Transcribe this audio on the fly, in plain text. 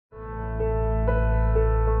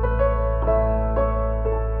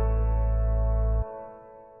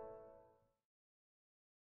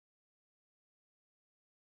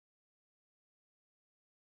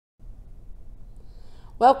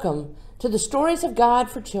Welcome to the Stories of God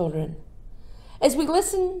for Children. As we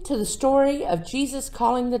listen to the story of Jesus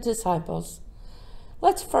calling the disciples,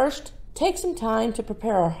 let's first take some time to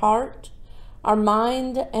prepare our heart, our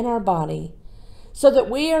mind, and our body so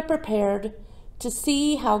that we are prepared to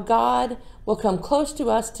see how God will come close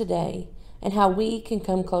to us today and how we can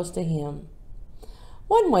come close to Him.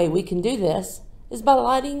 One way we can do this is by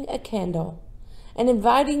lighting a candle and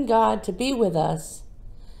inviting God to be with us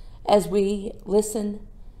as we listen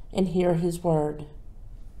and hear His word.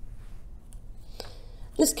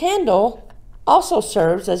 This candle also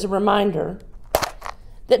serves as a reminder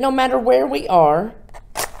that no matter where we are,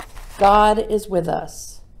 God is with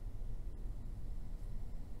us.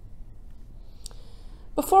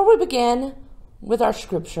 Before we begin with our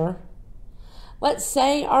scripture, let's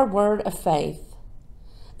say our word of faith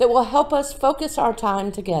that will help us focus our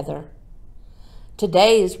time together.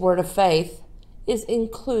 Today's word of faith is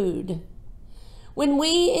include. When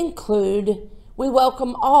we include, we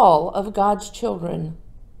welcome all of God's children.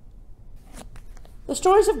 The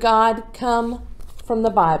stories of God come from the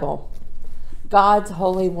Bible, God's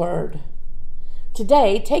holy word.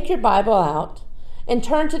 Today, take your Bible out and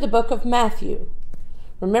turn to the book of Matthew.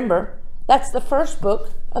 Remember, that's the first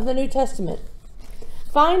book of the New Testament.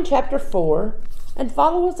 Find chapter 4 and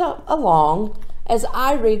follow us along as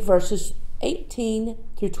I read verses 18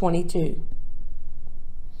 through 22.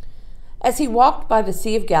 As he walked by the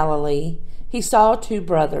Sea of Galilee, he saw two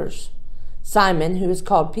brothers, Simon, who is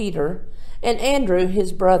called Peter, and Andrew,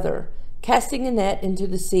 his brother, casting a net into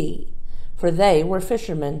the sea, for they were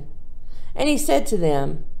fishermen. And he said to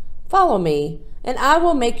them, "Follow me, and I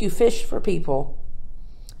will make you fish for people."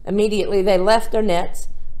 Immediately they left their nets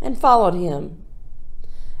and followed him.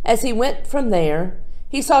 As he went from there,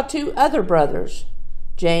 he saw two other brothers,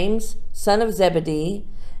 James, son of Zebedee,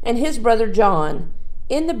 and his brother John,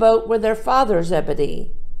 in the boat with their father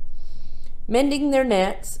Zebedee, mending their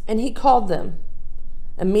nets, and he called them.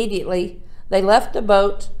 Immediately they left the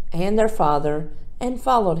boat and their father and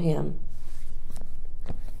followed him.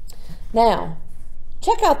 Now,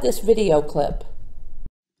 check out this video clip.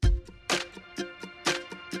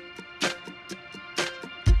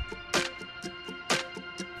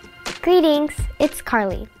 Greetings, it's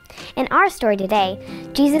Carly. In our story today,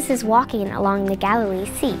 Jesus is walking along the Galilee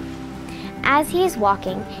Sea. As he is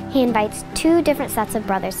walking, he invites two different sets of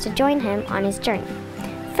brothers to join him on his journey.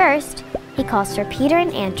 First, he calls for Peter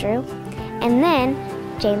and Andrew, and then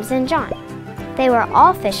James and John. They were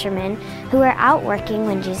all fishermen who were out working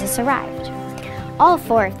when Jesus arrived. All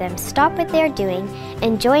four of them stop what they are doing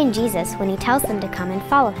and join Jesus when he tells them to come and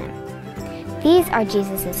follow him. These are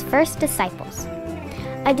Jesus' first disciples.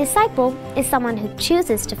 A disciple is someone who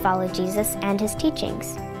chooses to follow Jesus and his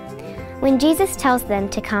teachings. When Jesus tells them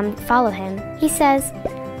to come follow him, he says,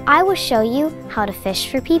 "I will show you how to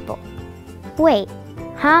fish for people." Wait,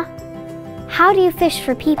 huh? How do you fish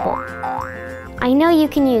for people? I know you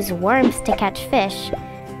can use worms to catch fish,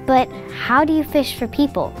 but how do you fish for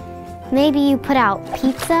people? Maybe you put out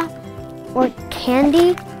pizza, or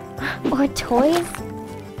candy, or toys?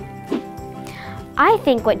 I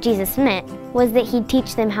think what Jesus meant was that he'd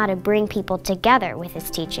teach them how to bring people together with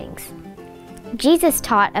his teachings. Jesus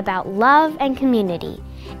taught about love and community,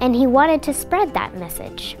 and he wanted to spread that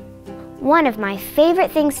message. One of my favorite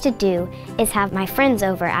things to do is have my friends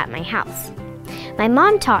over at my house. My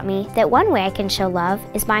mom taught me that one way I can show love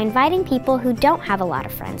is by inviting people who don't have a lot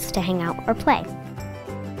of friends to hang out or play.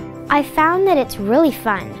 I found that it's really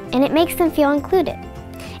fun, and it makes them feel included.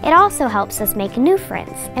 It also helps us make new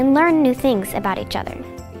friends and learn new things about each other.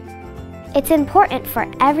 It's important for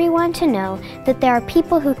everyone to know that there are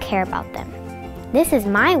people who care about them. This is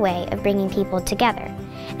my way of bringing people together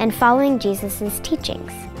and following Jesus'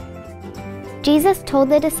 teachings. Jesus told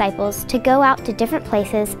the disciples to go out to different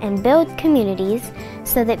places and build communities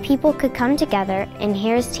so that people could come together and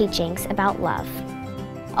hear his teachings about love.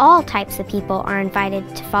 All types of people are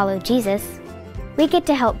invited to follow Jesus. We get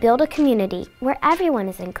to help build a community where everyone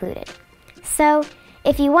is included. So,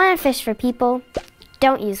 if you want to fish for people,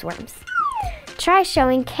 don't use worms. Try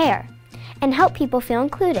showing care and help people feel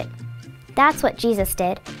included. That's what Jesus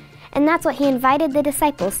did, and that's what he invited the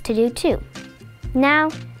disciples to do too. Now,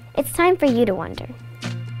 it's time for you to wonder.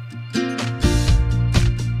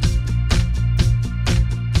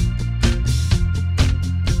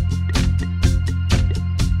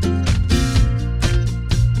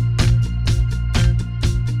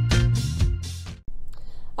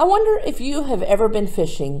 I wonder if you have ever been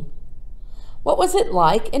fishing. What was it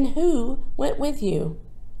like and who went with you?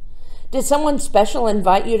 Did someone special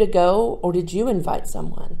invite you to go, or did you invite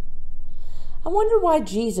someone? I wonder why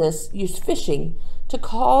Jesus used fishing to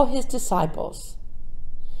call his disciples.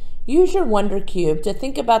 Use your Wonder Cube to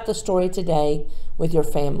think about the story today with your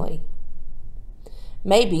family.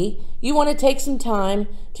 Maybe you want to take some time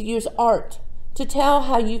to use art to tell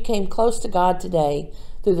how you came close to God today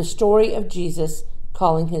through the story of Jesus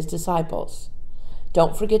calling his disciples.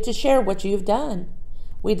 Don't forget to share what you've done.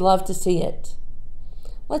 We'd love to see it.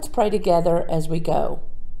 Let's pray together as we go.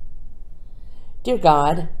 Dear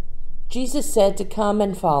God, Jesus said to come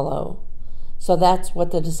and follow, so that's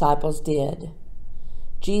what the disciples did.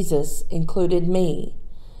 Jesus included me,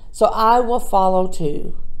 so I will follow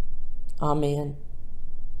too. Amen.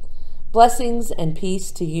 Blessings and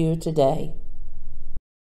peace to you today.